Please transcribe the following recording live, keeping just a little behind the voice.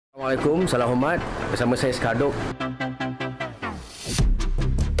Assalamualaikum, salam hormat. Bersama saya Skadok.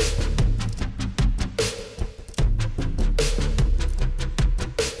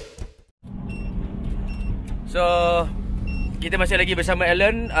 So, kita masih lagi bersama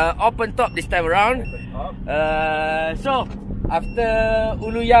Alan, open top this time around. So, after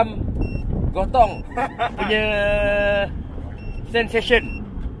Uluyam Gotong punya sensation,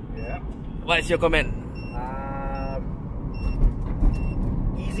 what's your comment?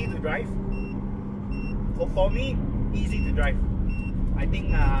 Easy to drive. For me, easy to drive. I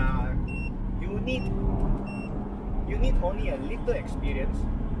think you need only a little experience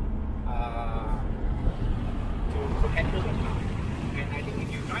to handle the car. And I think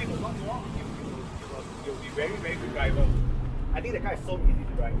if you drive a lot more, you'll be very good driver. I think the car is so easy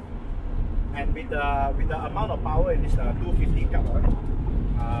to drive. And with the amount of power in this 250 Cubaan,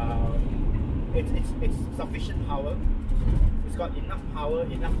 it's sufficient power. It's got enough power,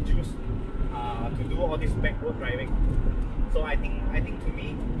 enough juice to do all this back road driving. So I think to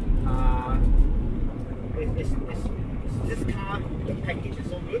me, this car, the package is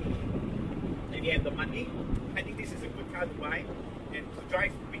so good. If you have the money, I think this is a good car to buy and to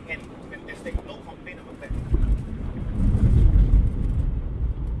drive weekend. Fantastic, no complaint about that.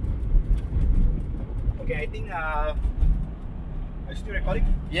 Okay, I think are you still recording?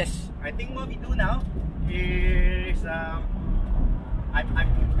 Yes. I think what we do now is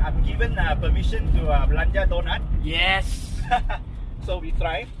I'm given permission to belanja donut. Yes. So we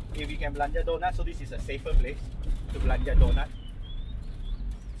try if we can belanja donut. So this is a safer place to belanja donut.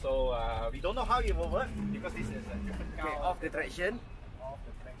 So we don't know how it will work because this is a different car. Okay, off the traction. Off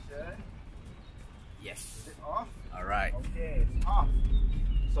the traction. Yes. Is it off? Alright. Okay, it's off.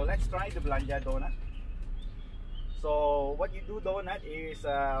 So let's try the belanja donut. So what you do donut is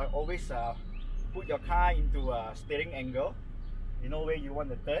always put your car into a steering angle. You know where you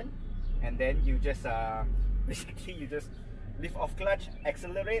want to turn, and then you just basically you just lift off clutch,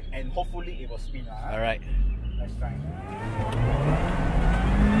 accelerate, and hopefully it will spin. Alright. Let's try.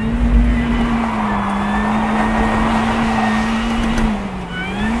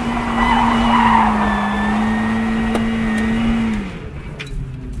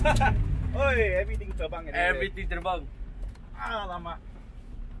 Oi, everything terbang. Everything terbang. Alamak.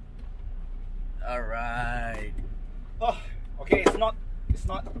 Alright. Oh, okay. It's not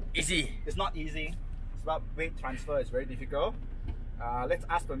Easy. It's not easy. It's about weight transfer. It's very difficult. Let's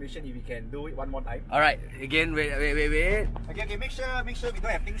ask permission if we can do it one more time. Alright. Again, wait. Okay. Make sure we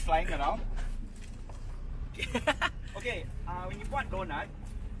don't have things flying around. Okay. When you buat donut,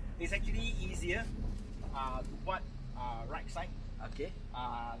 it's actually easier to buat right side. Okay.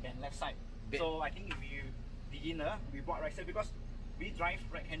 Than left side. So I think if you beginner, we buat right side because we drive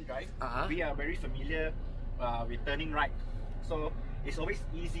right-hand drive. We are very familiar with turning right. So it's always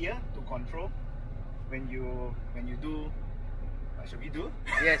easier to control when you do. Should we do?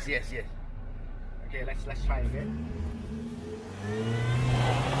 Yes. Okay, let's try again.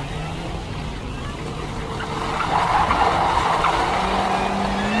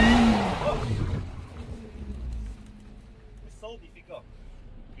 Oh. It's so difficult.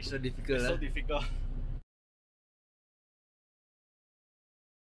 It's so difficult. It's so difficult.